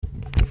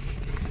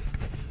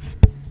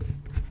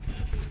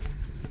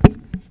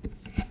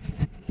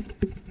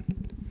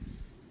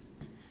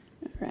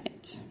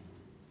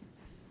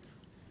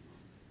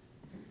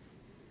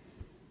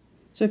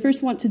So I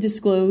first want to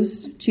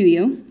disclose to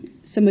you,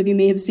 some of you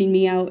may have seen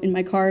me out in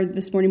my car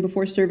this morning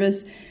before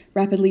service,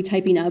 rapidly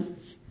typing up.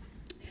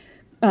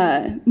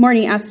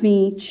 Marnie asked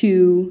me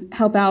to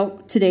help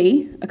out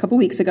today a couple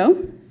weeks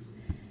ago,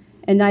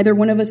 and neither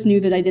one of us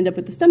knew that I'd end up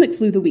with the stomach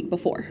flu the week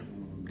before.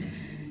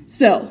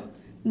 So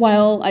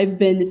while I've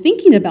been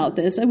thinking about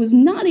this, I was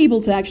not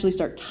able to actually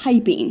start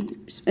typing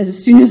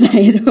as soon as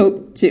I had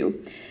hoped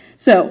to.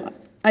 So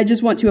I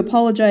just want to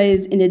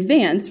apologize in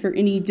advance for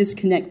any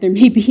disconnect there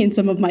may be in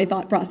some of my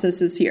thought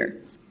processes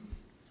here.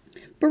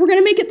 But we're going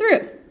to make it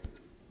through.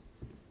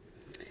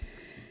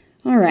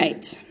 All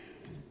right.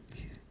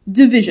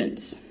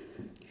 Divisions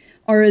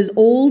are as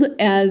old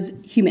as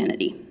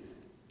humanity.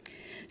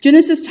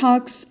 Genesis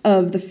talks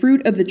of the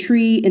fruit of the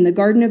tree in the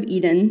Garden of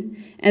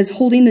Eden as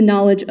holding the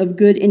knowledge of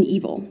good and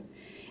evil.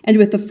 And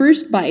with the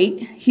first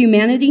bite,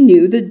 humanity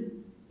knew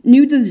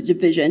the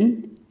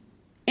division,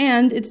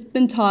 and it's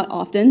been taught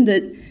often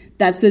that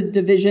that's the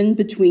division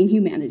between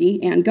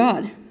humanity and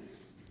God.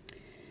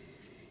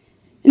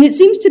 And it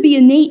seems to be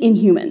innate in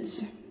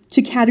humans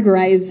to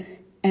categorize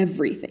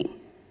everything,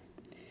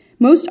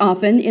 most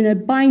often in a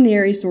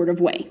binary sort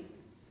of way.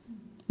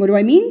 What do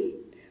I mean?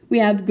 We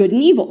have good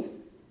and evil.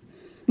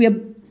 We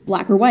have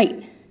black or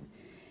white,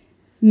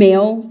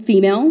 male,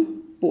 female,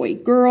 boy,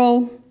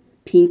 girl,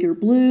 pink or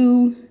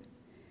blue,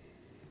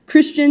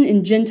 Christian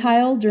and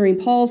Gentile during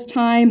Paul's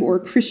time, or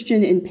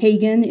Christian and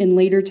pagan in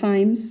later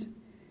times.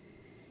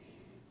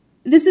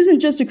 This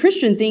isn't just a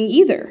Christian thing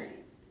either.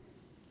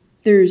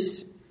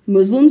 There's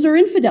Muslims or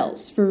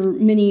infidels for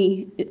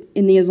many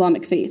in the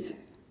Islamic faith.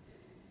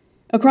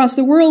 Across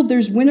the world,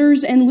 there's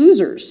winners and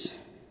losers.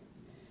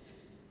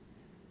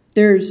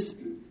 There's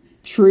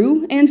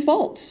true and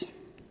false.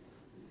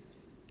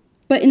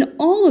 But in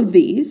all of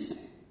these,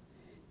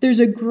 there's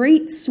a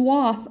great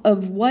swath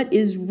of what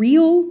is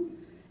real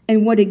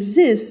and what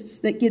exists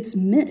that gets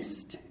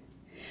missed.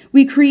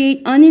 We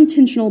create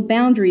unintentional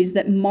boundaries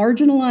that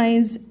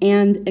marginalize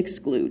and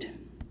exclude.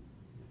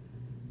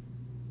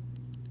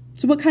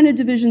 So what kind of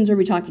divisions are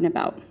we talking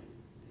about?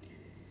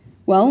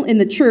 Well, in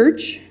the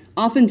church,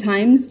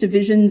 oftentimes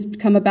divisions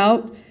come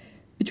about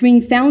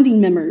between founding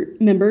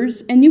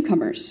members and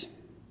newcomers,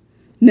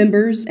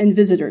 members and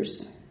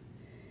visitors,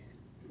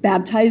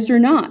 baptized or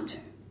not.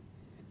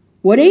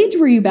 What age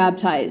were you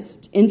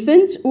baptized?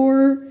 Infant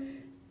or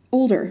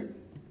older?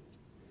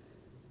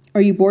 Are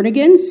you born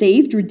again,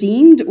 saved,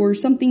 redeemed, or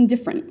something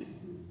different?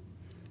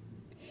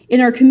 In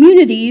our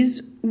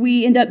communities,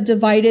 we end up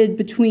divided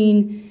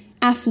between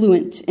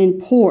affluent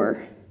and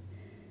poor,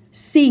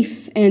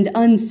 safe and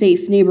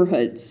unsafe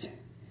neighborhoods,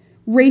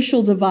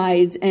 racial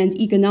divides and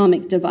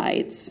economic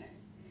divides.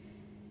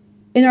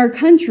 In our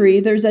country,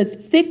 there's a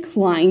thick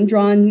line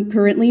drawn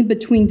currently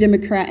between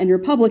Democrat and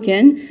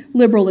Republican,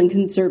 liberal and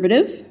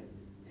conservative.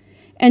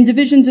 And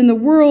divisions in the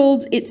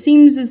world, it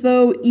seems as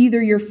though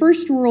either you're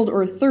first world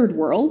or third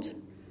world.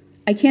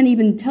 I can't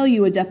even tell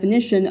you a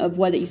definition of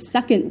what a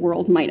second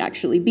world might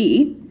actually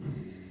be.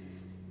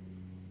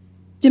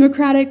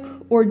 Democratic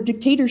or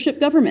dictatorship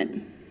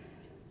government.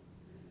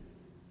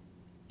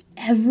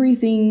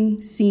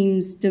 Everything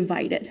seems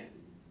divided.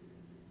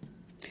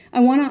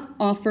 I want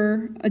to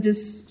offer a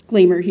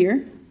disclaimer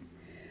here.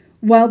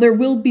 While there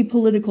will be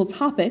political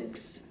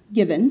topics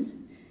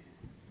given,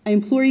 I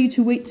implore you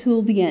to wait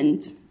till the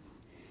end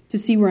to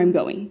see where I'm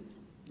going.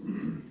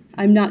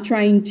 I'm not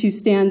trying to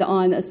stand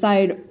on a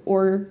side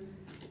or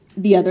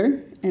the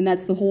other, and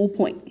that's the whole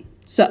point.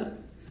 So,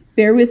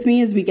 bear with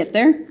me as we get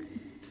there.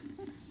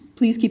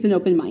 Please keep an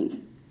open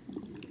mind.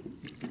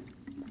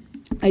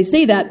 I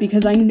say that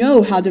because I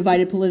know how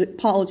divided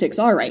politics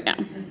are right now.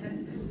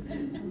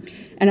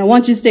 And I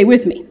want you to stay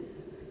with me.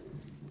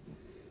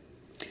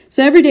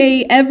 So every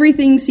day,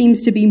 everything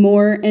seems to be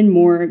more and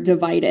more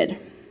divided.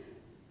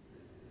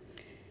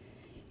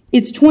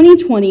 It's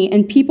 2020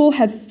 and people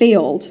have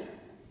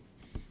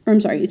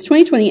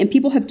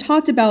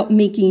talked about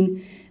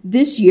making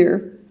this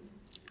year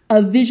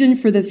a vision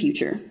for the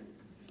future.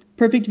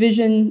 Perfect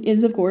vision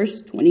is, of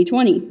course,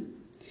 2020.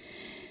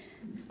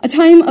 A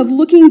time of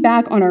looking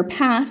back on our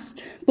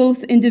past,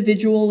 both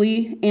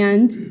individually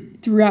and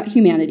throughout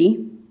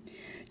humanity,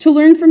 to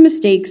learn from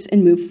mistakes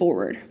and move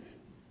forward.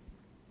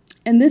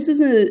 And this is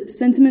a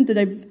sentiment that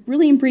I've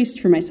really embraced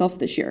for myself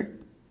this year.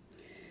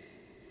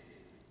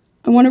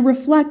 I want to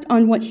reflect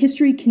on what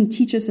history can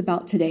teach us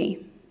about today.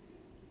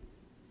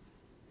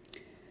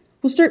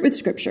 We'll start with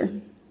Scripture,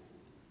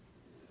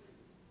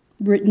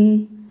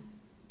 written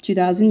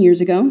 2,000 years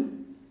ago. And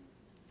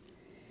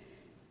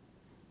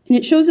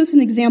it shows us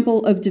an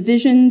example of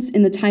divisions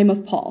in the time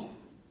of Paul,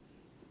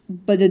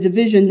 but a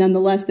division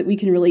nonetheless that we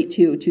can relate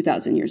to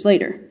 2,000 years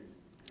later.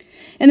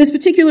 And this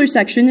particular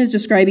section is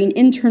describing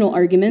internal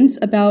arguments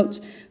about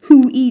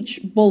who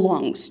each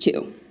belongs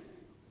to.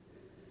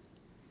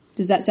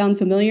 Does that sound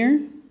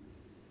familiar?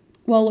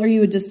 Well, are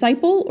you a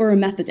disciple or a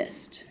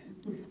Methodist?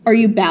 Are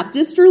you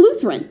Baptist or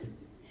Lutheran?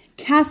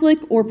 Catholic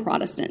or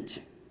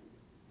Protestant?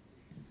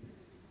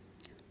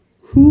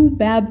 Who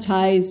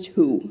baptized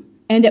who?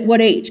 And at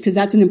what age? Because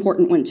that's an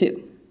important one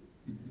too.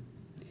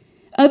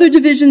 Other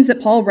divisions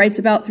that Paul writes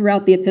about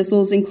throughout the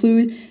epistles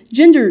include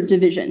gender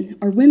division.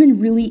 Are women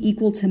really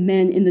equal to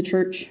men in the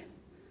church?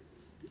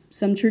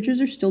 Some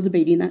churches are still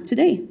debating that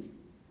today.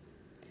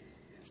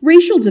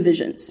 Racial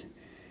divisions.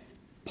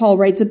 Paul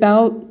writes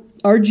about,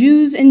 are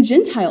Jews and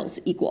Gentiles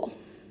equal?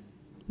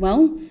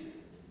 Well,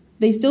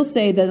 they still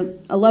say that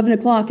 11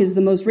 o'clock is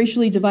the most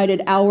racially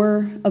divided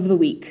hour of the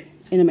week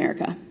in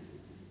America.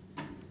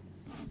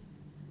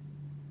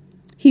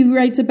 He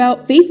writes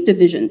about faith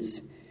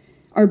divisions.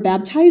 Are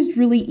baptized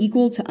really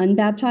equal to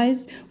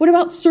unbaptized? What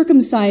about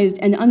circumcised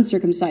and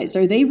uncircumcised?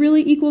 Are they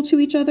really equal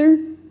to each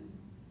other?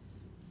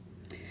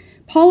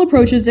 Paul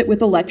approaches it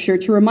with a lecture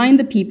to remind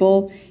the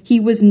people he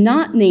was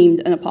not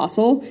named an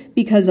apostle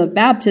because of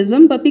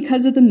baptism, but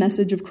because of the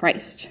message of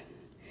Christ.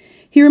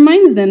 He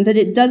reminds them that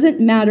it doesn't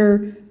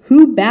matter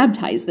who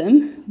baptized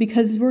them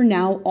because we're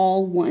now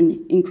all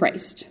one in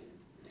Christ.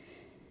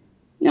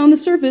 Now, on the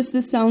surface,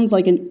 this sounds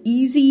like an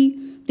easy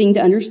thing to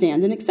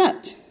understand and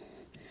accept.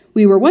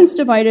 We were once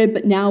divided,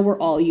 but now we're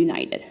all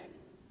united.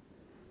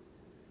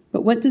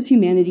 But what does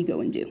humanity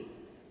go and do?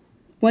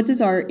 What does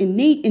our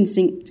innate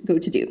instinct go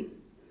to do?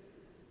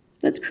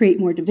 Let's create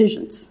more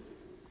divisions.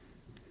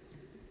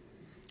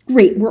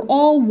 Great, we're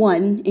all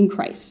one in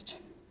Christ.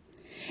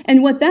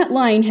 And what that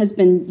line has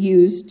been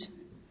used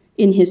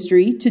in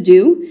history to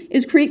do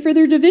is create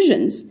further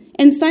divisions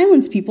and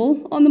silence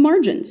people on the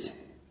margins.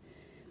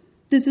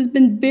 This has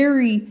been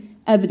very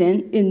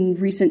evident in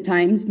recent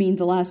times, meaning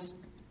the last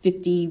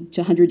 50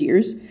 to 100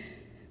 years,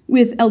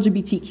 with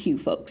LGBTQ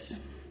folks.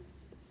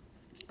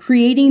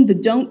 Creating the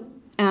don't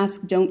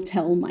ask, don't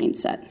tell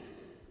mindset.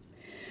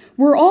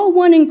 We're all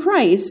one in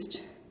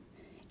Christ,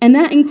 and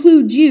that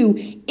includes you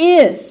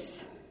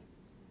if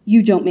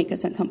you don't make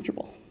us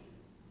uncomfortable.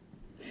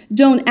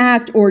 Don't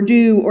act or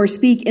do or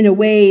speak in a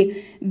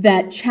way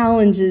that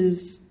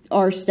challenges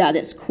our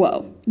status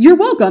quo. You're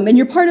welcome, and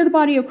you're part of the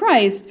body of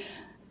Christ,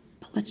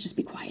 but let's just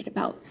be quiet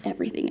about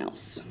everything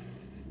else.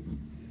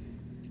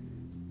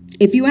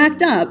 If you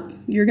act up,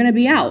 you're going to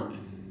be out,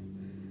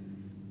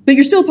 but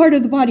you're still part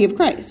of the body of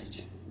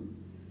Christ.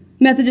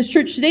 Methodist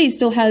Church today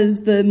still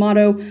has the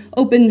motto,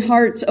 open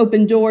hearts,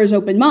 open doors,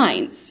 open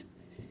minds.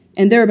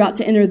 And they're about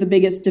to enter the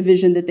biggest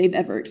division that they've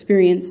ever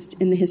experienced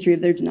in the history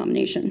of their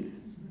denomination.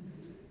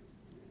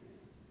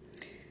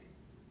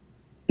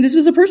 This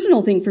was a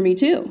personal thing for me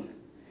too.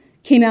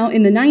 Came out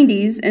in the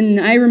 90s, and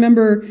I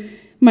remember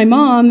my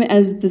mom,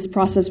 as this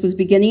process was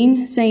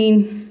beginning,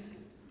 saying,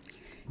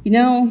 you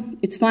know,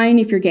 it's fine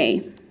if you're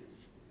gay,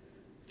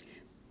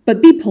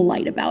 but be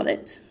polite about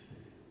it.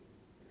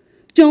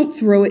 Don't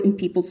throw it in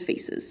people's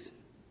faces.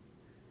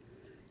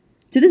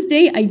 To this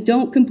day, I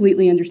don't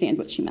completely understand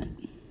what she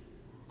meant.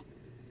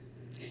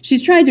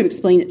 She's tried to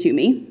explain it to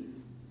me.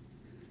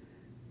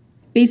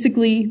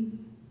 Basically,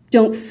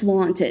 don't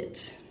flaunt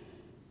it.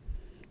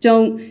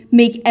 Don't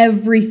make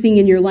everything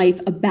in your life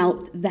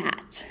about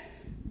that.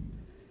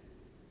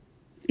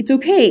 It's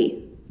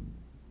okay,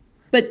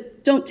 but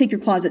don't take your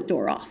closet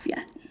door off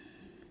yet.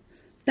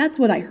 That's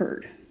what I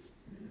heard.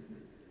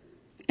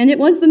 And it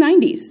was the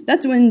 90s.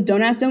 That's when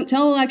Don't Ask, Don't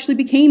Tell actually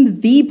became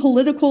the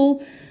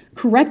political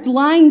correct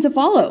line to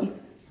follow.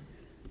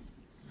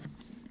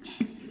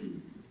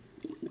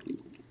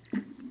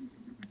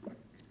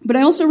 But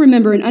I also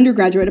remember an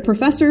undergraduate, a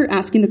professor,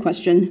 asking the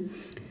question,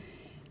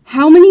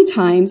 how many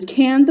times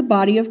can the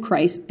body of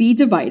Christ be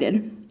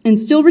divided and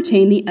still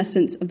retain the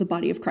essence of the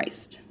body of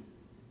Christ?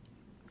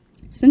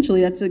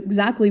 Essentially, that's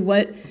exactly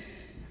what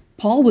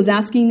Paul was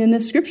asking in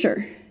this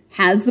scripture.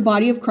 Has the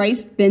body of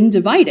Christ been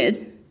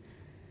divided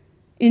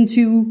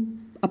into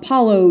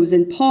Apollos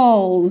and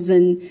Pauls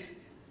and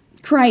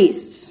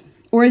Christs,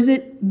 or is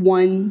it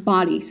one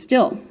body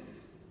still?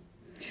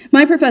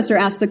 My professor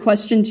asked the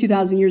question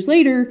 2,000 years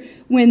later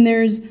when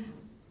there's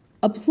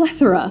a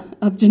plethora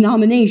of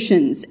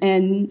denominations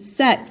and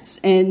sects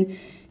and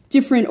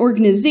different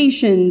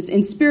organizations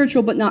and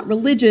spiritual but not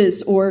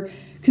religious or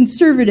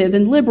conservative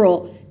and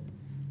liberal.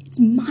 It's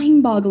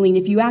mind-boggling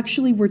if you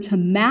actually were to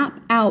map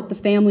out the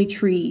family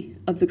tree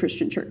of the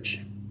Christian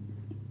church.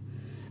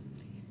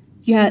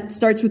 Yeah, it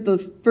starts with the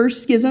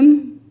first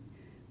schism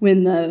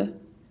when the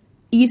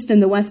East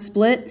and the West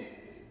split.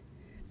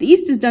 The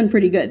East has done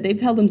pretty good. They've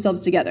held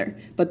themselves together.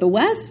 But the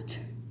West,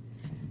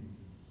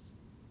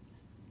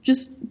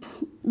 just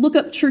look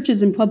up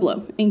churches in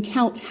Pueblo and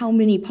count how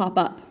many pop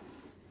up.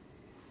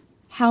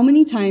 How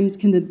many times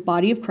can the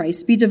body of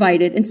Christ be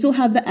divided and still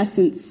have the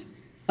essence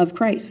of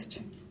Christ?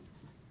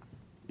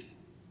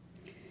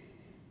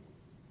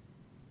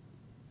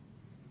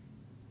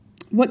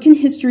 What can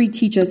history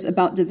teach us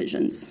about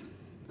divisions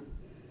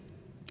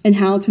and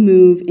how to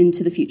move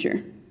into the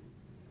future?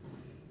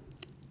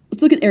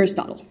 Let's look at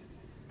Aristotle.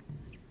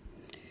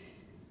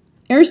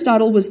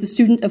 Aristotle was the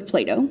student of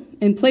Plato,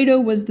 and Plato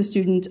was the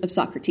student of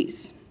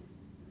Socrates.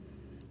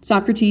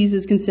 Socrates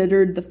is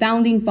considered the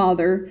founding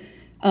father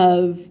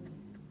of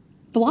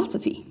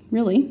philosophy,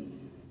 really.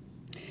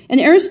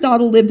 And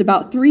Aristotle lived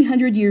about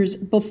 300 years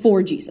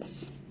before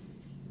Jesus.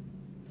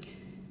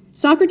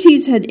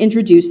 Socrates had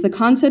introduced the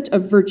concept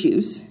of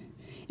virtues,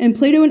 and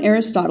Plato and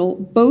Aristotle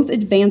both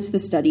advanced the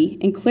study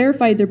and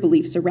clarified their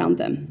beliefs around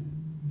them.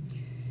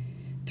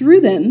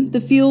 Through them,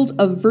 the field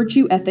of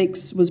virtue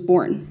ethics was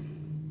born.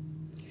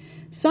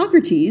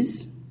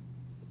 Socrates,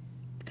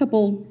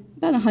 about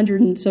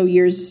 100 and so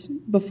years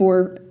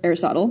before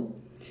Aristotle,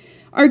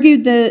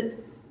 argued that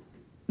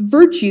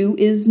virtue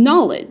is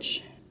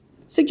knowledge,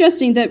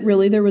 suggesting that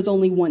really there was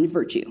only one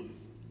virtue.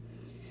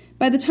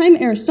 By the time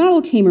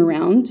Aristotle came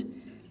around,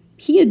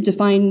 he had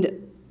defined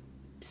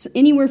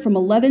anywhere from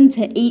 11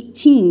 to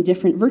 18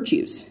 different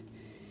virtues.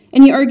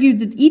 And he argued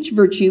that each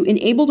virtue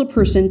enabled a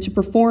person to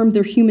perform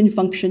their human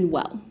function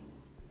well.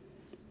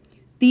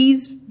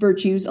 These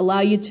virtues allow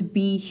you to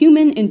be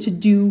human and to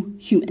do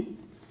human.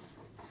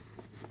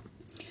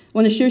 I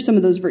want to share some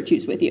of those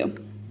virtues with you.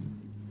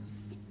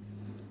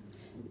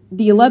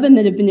 The 11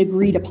 that have been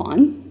agreed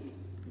upon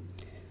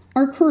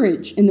are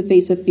courage in the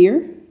face of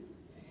fear,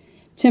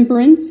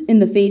 temperance in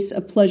the face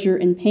of pleasure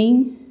and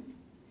pain,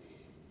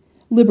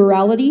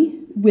 liberality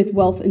with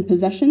wealth and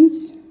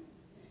possessions,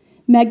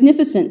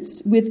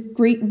 magnificence with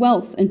great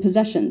wealth and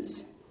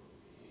possessions,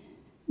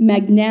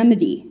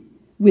 magnanimity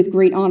with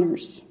great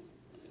honors,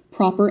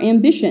 proper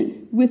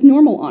ambition with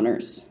normal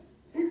honors,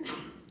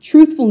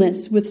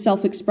 truthfulness with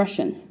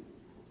self-expression,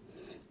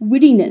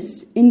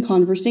 wittiness in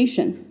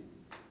conversation,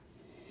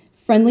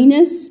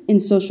 friendliness in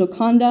social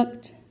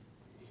conduct,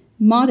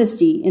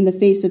 modesty in the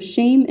face of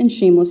shame and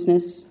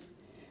shamelessness,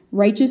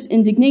 righteous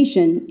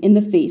indignation in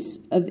the face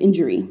of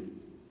injury.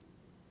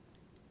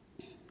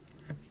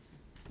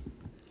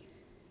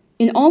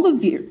 In all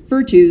the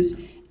virtues,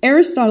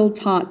 Aristotle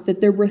taught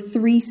that there were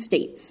 3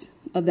 states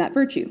of that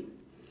virtue: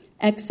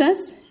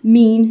 excess,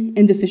 mean,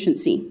 and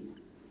deficiency.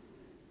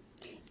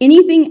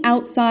 Anything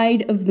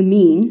outside of the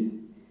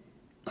mean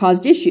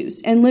caused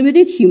issues and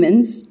limited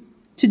humans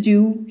to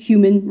do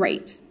human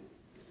right.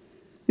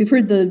 We've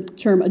heard the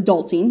term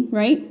adulting,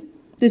 right?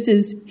 This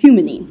is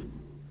humaning.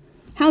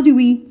 How do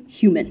we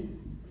human?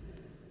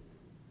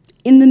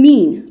 In the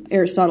mean,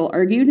 Aristotle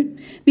argued,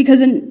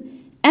 because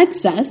an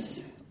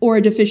excess or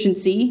a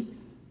deficiency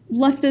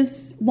left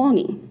us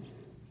longing.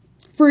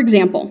 For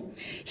example,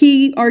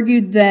 he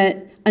argued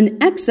that an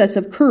excess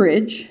of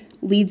courage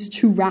leads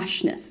to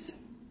rashness,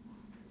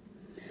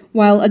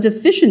 while a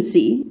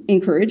deficiency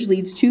in courage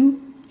leads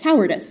to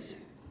cowardice.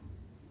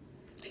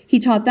 He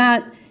taught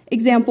that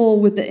example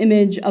with the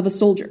image of a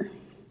soldier.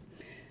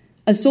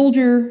 A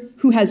soldier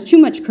who has too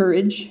much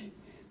courage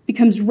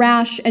becomes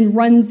rash and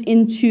runs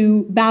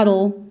into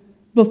battle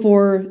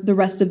before the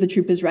rest of the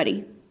troop is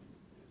ready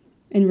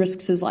and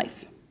risks his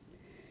life.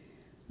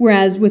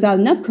 Whereas without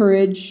enough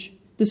courage,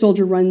 the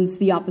soldier runs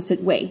the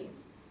opposite way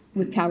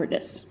with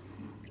cowardice.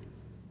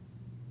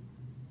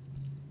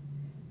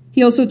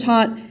 He also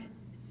taught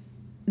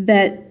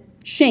that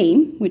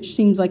shame, which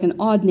seems like an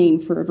odd name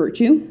for a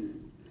virtue,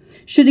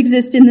 should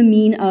exist in the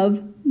mean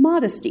of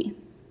modesty,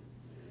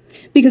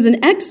 because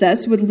an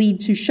excess would lead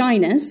to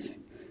shyness,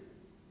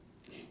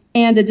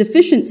 and a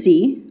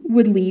deficiency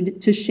would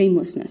lead to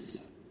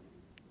shamelessness.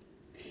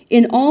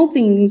 In all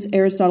things,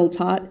 Aristotle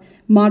taught,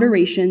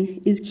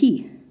 moderation is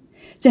key.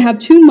 To have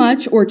too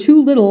much or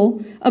too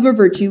little of a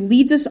virtue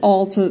leads us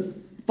all to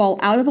fall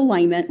out of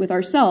alignment with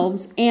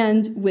ourselves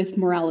and with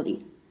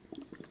morality.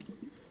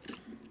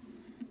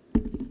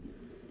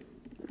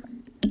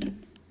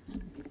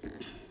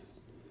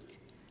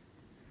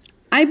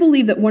 I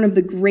believe that one of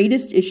the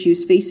greatest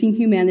issues facing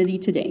humanity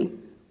today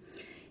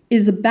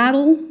is a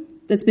battle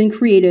that's been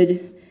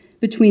created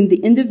between the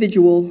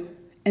individual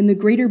and the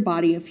greater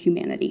body of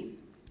humanity.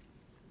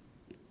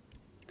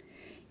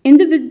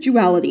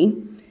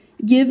 Individuality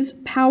gives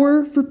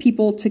power for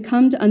people to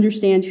come to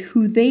understand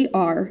who they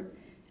are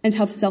and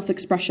have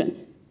self-expression,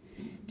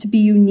 to be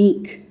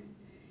unique,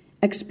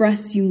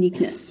 express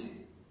uniqueness.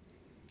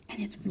 And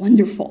it's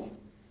wonderful.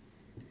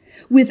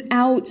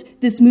 Without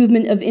this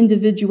movement of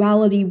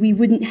individuality, we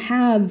wouldn't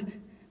have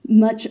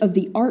much of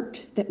the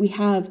art that we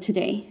have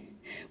today.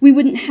 We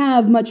wouldn't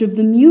have much of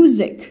the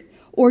music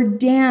or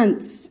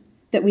dance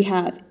that we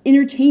have,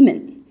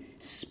 entertainment,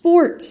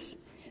 sports,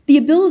 the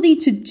ability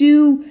to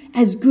do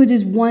as good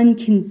as one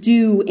can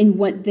do in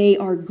what they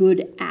are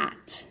good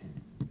at.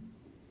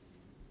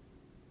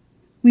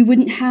 We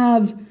wouldn't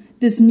have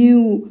this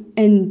new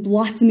and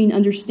blossoming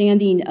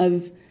understanding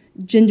of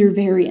gender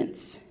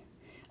variance,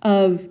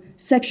 of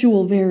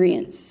sexual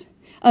variance,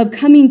 of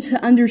coming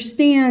to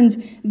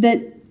understand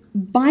that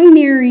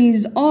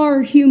binaries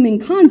are human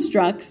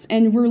constructs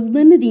and we're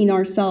limiting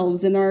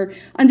ourselves in our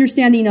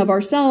understanding of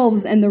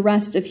ourselves and the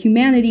rest of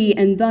humanity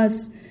and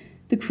thus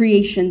the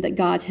creation that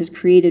God has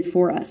created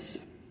for us.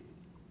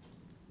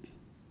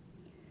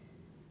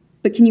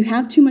 But can you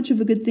have too much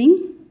of a good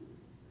thing?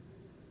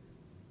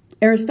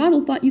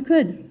 Aristotle thought you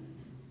could.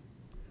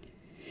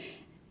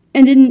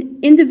 And in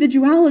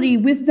individuality,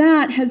 with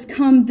that has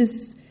come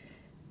this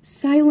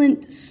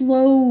silent,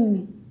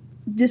 slow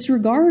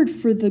disregard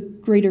for the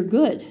greater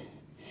good,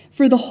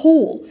 for the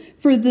whole,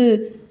 for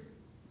the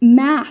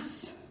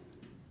mass.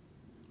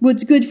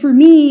 What's good for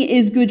me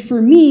is good for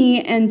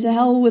me, and to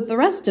hell with the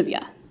rest of you.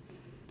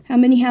 How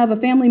many have a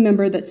family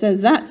member that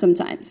says that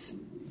sometimes?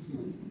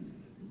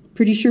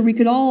 Pretty sure we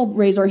could all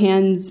raise our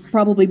hands,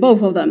 probably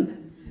both of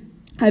them.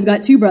 I've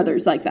got 2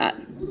 brothers like that.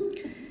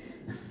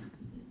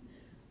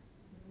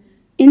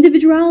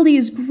 Individuality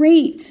is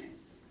great,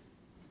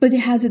 but it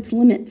has its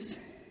limits.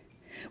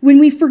 When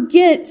we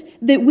forget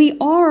that we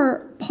are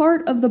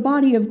part of the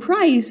body of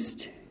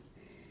Christ,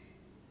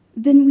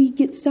 then we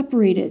get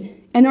separated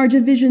and our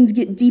divisions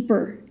get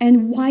deeper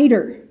and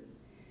wider.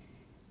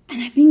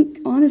 And I think,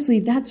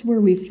 honestly, that's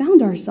where we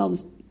found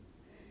ourselves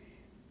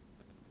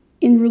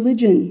in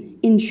religion,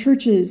 in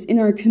churches, in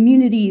our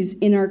communities,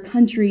 in our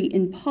country,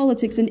 in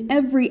politics, in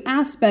every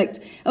aspect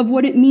of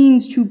what it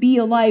means to be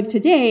alive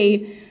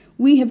today.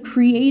 We have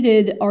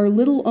created our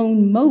little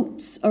own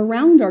moats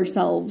around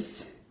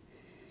ourselves,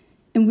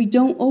 and we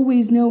don't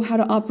always know how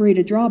to operate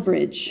a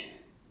drawbridge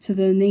to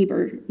the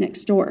neighbor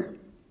next door.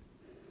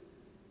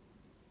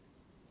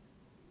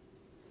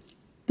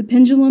 The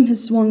pendulum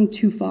has swung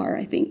too far,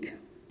 I think.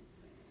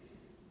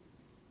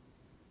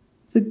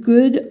 The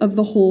good of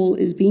the whole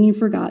is being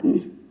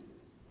forgotten.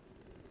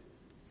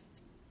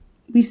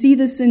 We see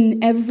this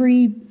in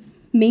every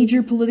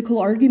major political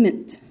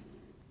argument.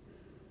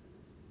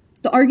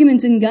 The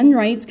arguments in gun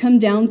rights come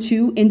down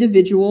to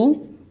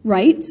individual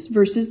rights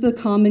versus the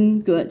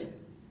common good.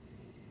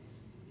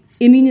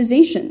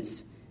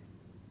 Immunizations,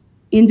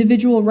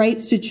 individual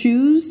rights to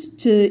choose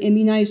to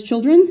immunize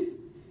children,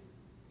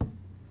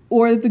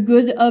 or the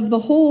good of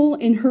the whole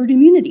in herd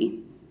immunity.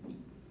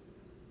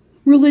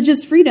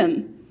 Religious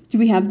freedom. Do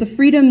we have the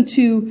freedom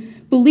to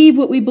believe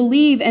what we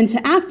believe and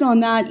to act on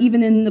that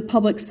even in the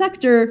public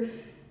sector?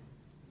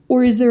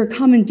 Or is there a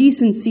common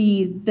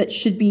decency that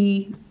should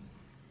be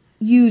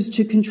used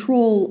to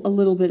control a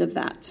little bit of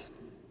that?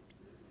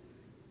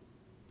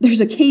 There's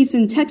a case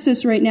in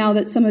Texas right now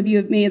that some of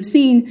you may have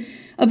seen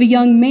of a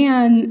young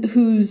man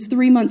who's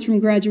 3 months from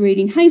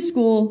graduating high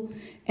school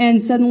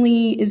and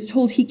suddenly is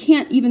told he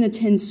can't even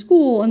attend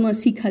school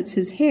unless he cuts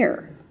his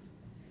hair.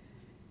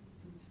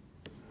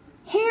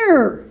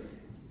 Hair!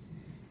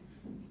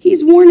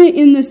 He's worn it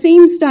in the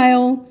same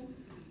style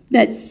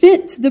that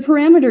fit the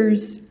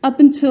parameters up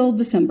until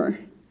December,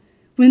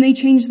 when they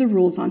changed the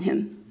rules on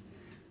him.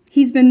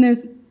 He's been there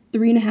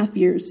 3.5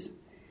 years,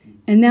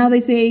 and now they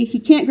say he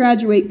can't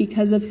graduate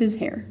because of his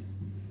hair.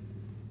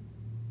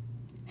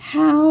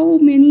 How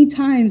many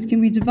times can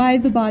we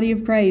divide the body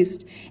of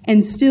Christ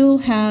and still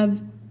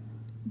have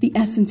the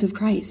essence of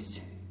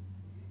Christ?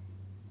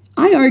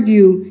 I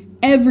argue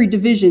every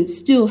division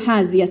still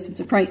has the essence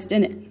of Christ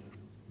in it.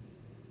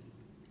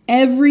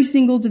 Every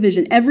single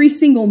division, every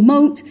single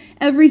moat,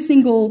 every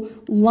single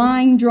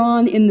line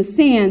drawn in the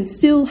sand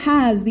still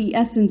has the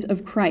essence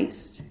of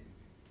Christ.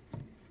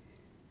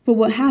 But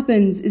what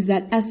happens is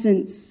that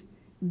essence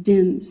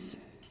dims.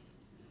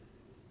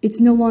 It's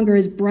no longer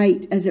as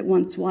bright as it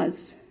once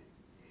was.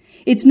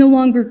 It's no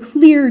longer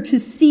clear to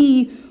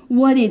see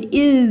what it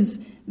is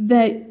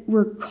that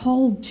we're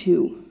called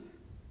to.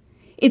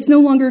 It's no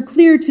longer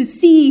clear to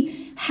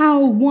see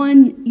how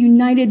one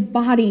united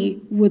body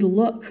would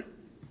look.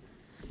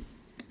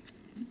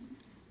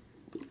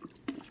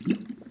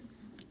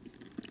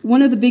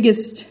 One of the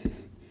biggest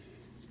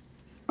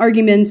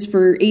arguments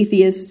for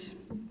atheists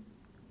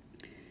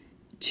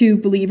to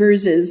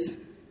believers is,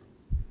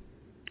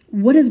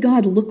 what does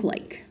God look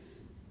like?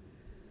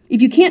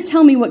 If you can't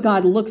tell me what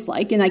God looks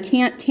like, and I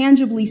can't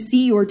tangibly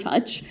see or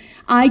touch,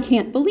 I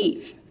can't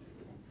believe.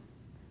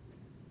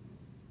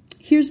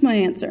 Here's my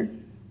answer.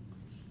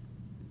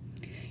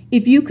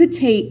 If you could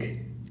take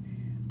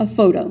a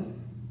photo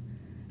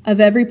of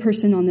every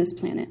person on this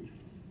planet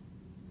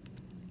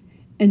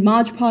and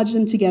Mod Podge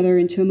them together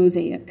into a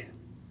mosaic,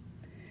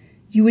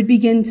 you would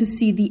begin to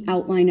see the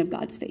outline of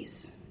God's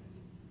face.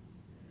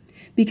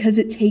 Because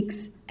it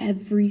takes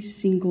every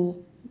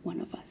single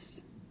one of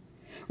us,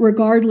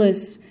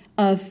 regardless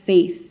of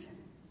faith,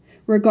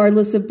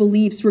 regardless of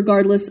beliefs,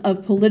 regardless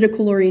of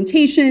political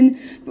orientation,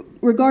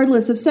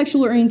 regardless of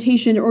sexual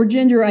orientation or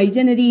gender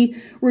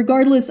identity,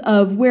 regardless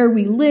of where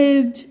we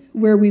lived,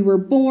 where we were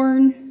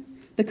born,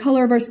 the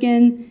color of our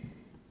skin,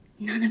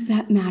 none of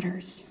that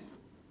matters.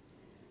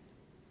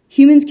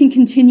 Humans can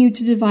continue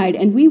to divide,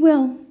 and we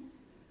will.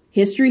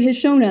 History has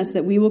shown us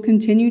that we will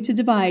continue to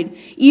divide.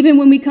 Even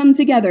when we come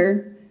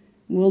together,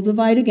 we'll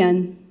divide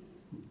again.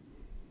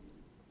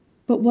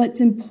 But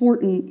what's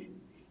important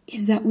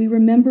is that we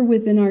remember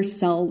within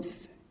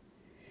ourselves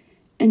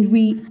and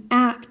we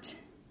act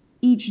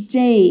each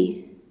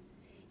day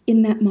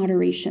in that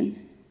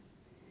moderation.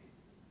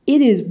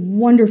 It is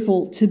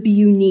wonderful to be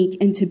unique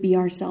and to be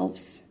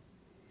ourselves.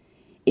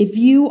 If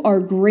you are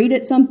great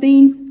at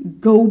something,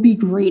 go be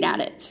great at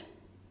it.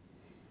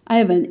 I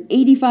have an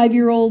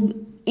 85-year-old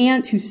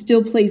aunt who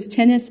still plays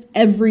tennis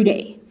every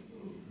day.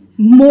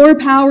 More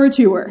power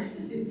to her.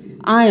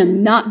 I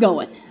am not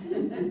going.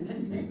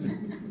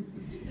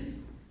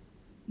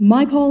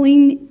 My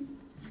calling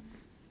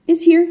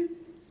is here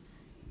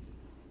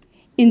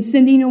in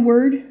sending a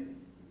word,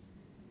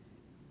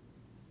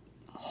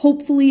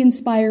 hopefully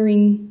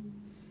inspiring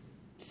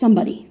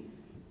somebody.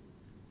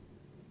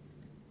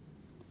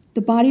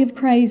 The body of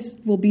Christ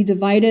will be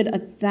divided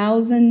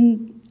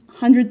 1,000,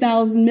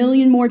 100,000,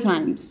 million more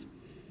times.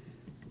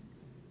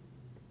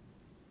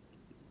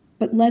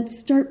 But let's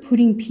start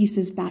putting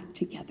pieces back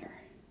together.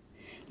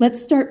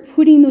 Let's start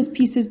putting those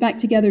pieces back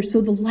together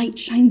so the light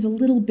shines a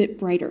little bit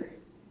brighter.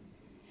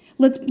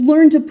 Let's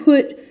learn to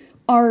put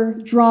our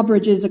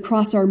drawbridges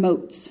across our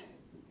moats.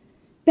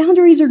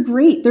 Boundaries are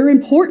great. They're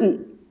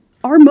important.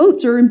 Our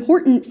moats are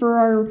important for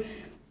our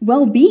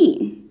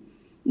well-being,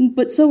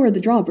 but so are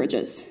the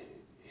drawbridges.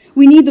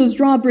 We need those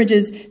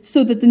drawbridges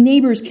so that the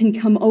neighbors can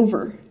come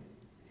over,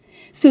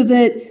 so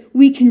that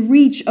we can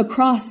reach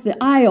across the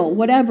aisle,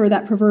 whatever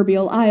that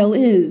proverbial aisle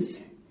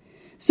is,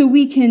 so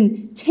we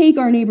can take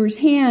our neighbor's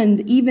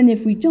hand, even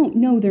if we don't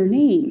know their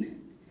name,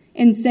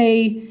 and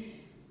say,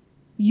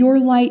 your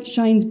light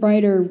shines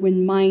brighter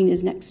when mine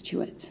is next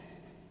to it.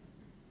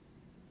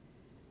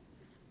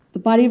 The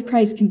body of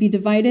Christ can be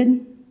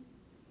divided,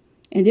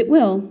 and it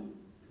will,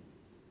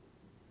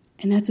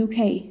 and that's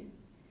okay,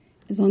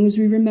 as long as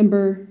we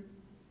remember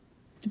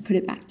to put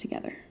it back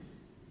together.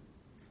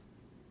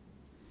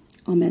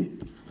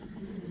 Amen.